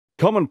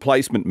Common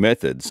placement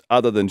methods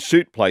other than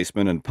chute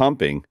placement and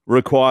pumping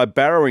require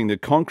barrowing the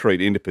concrete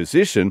into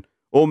position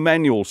or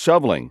manual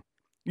shoveling,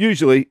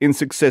 usually in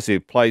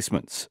successive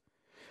placements.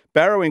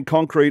 Barrowing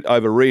concrete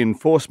over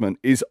reinforcement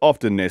is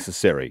often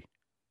necessary.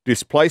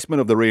 Displacement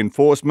of the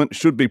reinforcement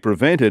should be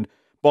prevented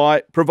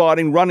by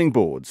providing running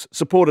boards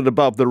supported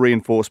above the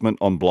reinforcement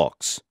on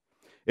blocks.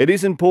 It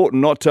is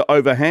important not to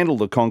overhandle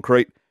the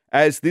concrete,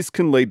 as this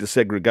can lead to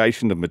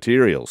segregation of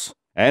materials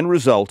and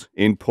result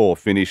in poor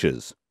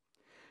finishes.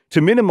 To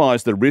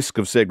minimise the risk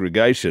of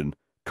segregation,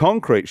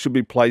 concrete should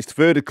be placed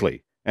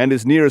vertically and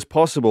as near as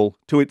possible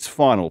to its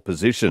final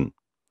position.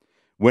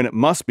 When it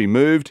must be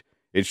moved,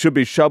 it should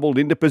be shovelled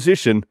into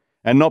position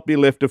and not be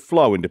left to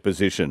flow into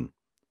position.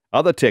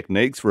 Other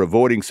techniques for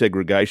avoiding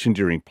segregation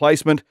during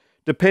placement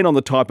depend on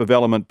the type of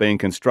element being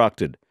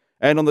constructed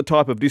and on the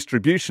type of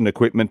distribution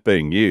equipment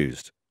being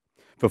used.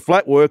 For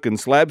flat work and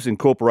slabs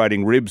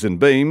incorporating ribs and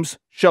beams,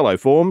 shallow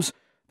forms,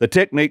 the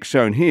technique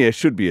shown here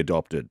should be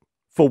adopted.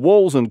 For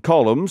walls and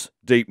columns,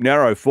 deep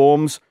narrow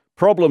forms,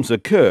 problems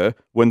occur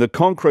when the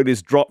concrete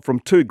is dropped from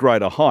too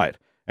great a height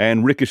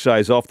and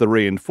ricochets off the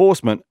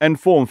reinforcement and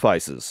form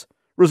faces,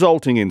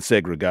 resulting in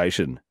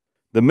segregation.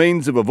 The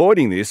means of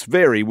avoiding this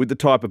vary with the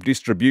type of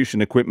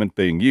distribution equipment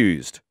being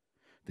used.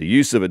 The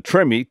use of a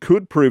tremmi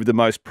could prove the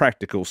most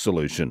practical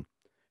solution.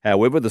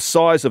 However, the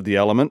size of the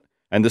element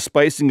and the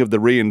spacing of the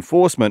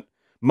reinforcement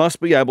must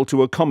be able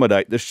to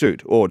accommodate the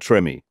chute or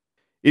tremmi.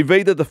 If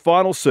either the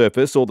final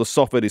surface or the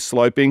soffit is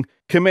sloping,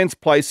 commence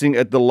placing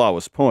at the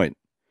lowest point.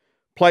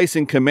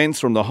 Placing commence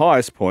from the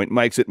highest point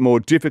makes it more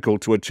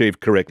difficult to achieve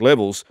correct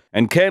levels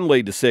and can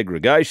lead to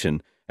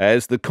segregation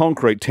as the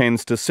concrete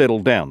tends to settle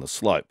down the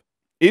slope.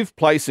 If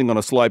placing on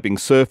a sloping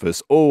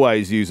surface,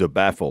 always use a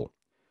baffle.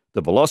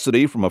 The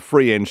velocity from a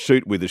free end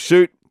chute with a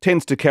chute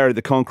tends to carry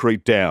the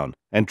concrete down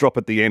and drop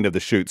at the end of the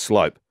chute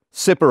slope,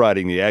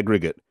 separating the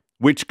aggregate,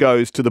 which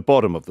goes to the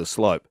bottom of the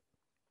slope.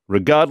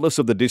 Regardless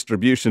of the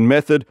distribution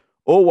method,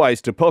 always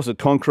deposit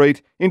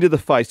concrete into the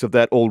face of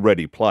that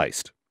already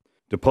placed.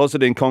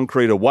 Depositing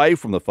concrete away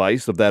from the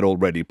face of that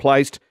already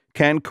placed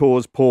can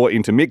cause poor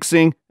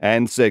intermixing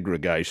and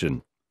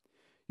segregation.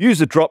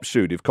 Use a drop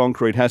chute if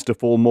concrete has to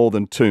fall more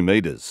than 2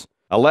 metres.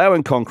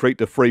 Allowing concrete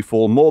to free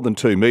fall more than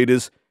 2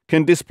 metres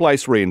can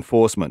displace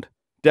reinforcement,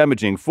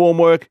 damaging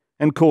formwork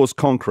and cause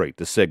concrete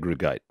to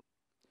segregate.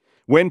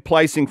 When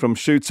placing from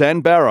chutes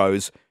and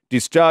barrows,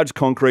 discharge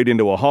concrete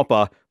into a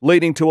hopper,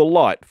 leading to a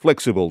light,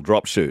 flexible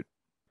drop chute.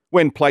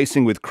 When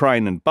placing with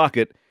crane and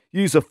bucket,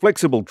 use a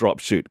flexible drop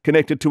chute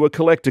connected to a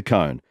collector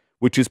cone,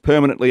 which is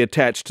permanently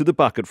attached to the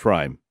bucket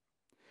frame.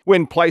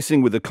 When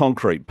placing with a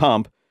concrete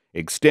pump,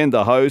 extend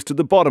the hose to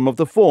the bottom of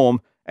the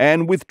form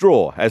and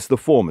withdraw as the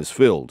form is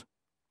filled.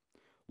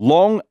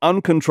 Long,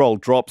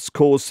 uncontrolled drops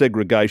cause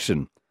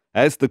segregation,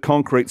 as the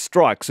concrete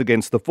strikes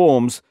against the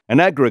forms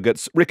and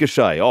aggregates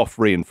ricochet off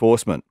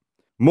reinforcement.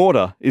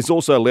 Mortar is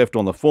also left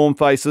on the form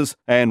faces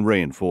and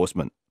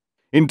reinforcement.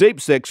 In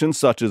deep sections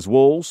such as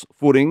walls,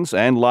 footings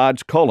and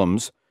large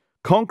columns,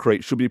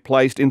 concrete should be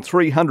placed in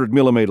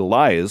 300mm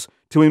layers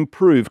to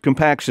improve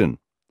compaction.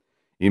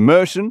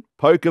 Immersion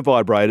poker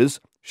vibrators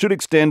should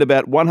extend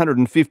about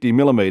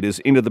 150mm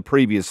into the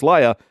previous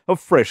layer of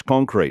fresh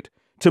concrete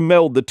to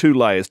meld the two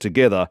layers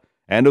together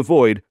and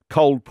avoid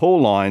cold pour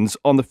lines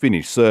on the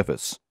finished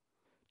surface.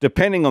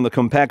 Depending on the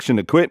compaction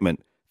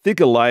equipment,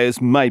 thicker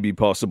layers may be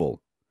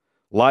possible.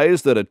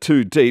 Layers that are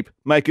too deep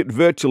make it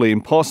virtually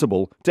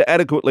impossible to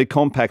adequately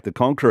compact the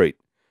concrete,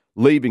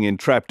 leaving in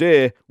trapped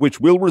air, which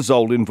will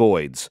result in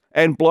voids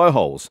and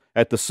blowholes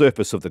at the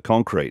surface of the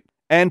concrete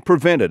and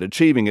prevent it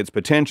achieving its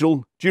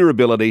potential,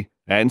 durability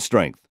and strength.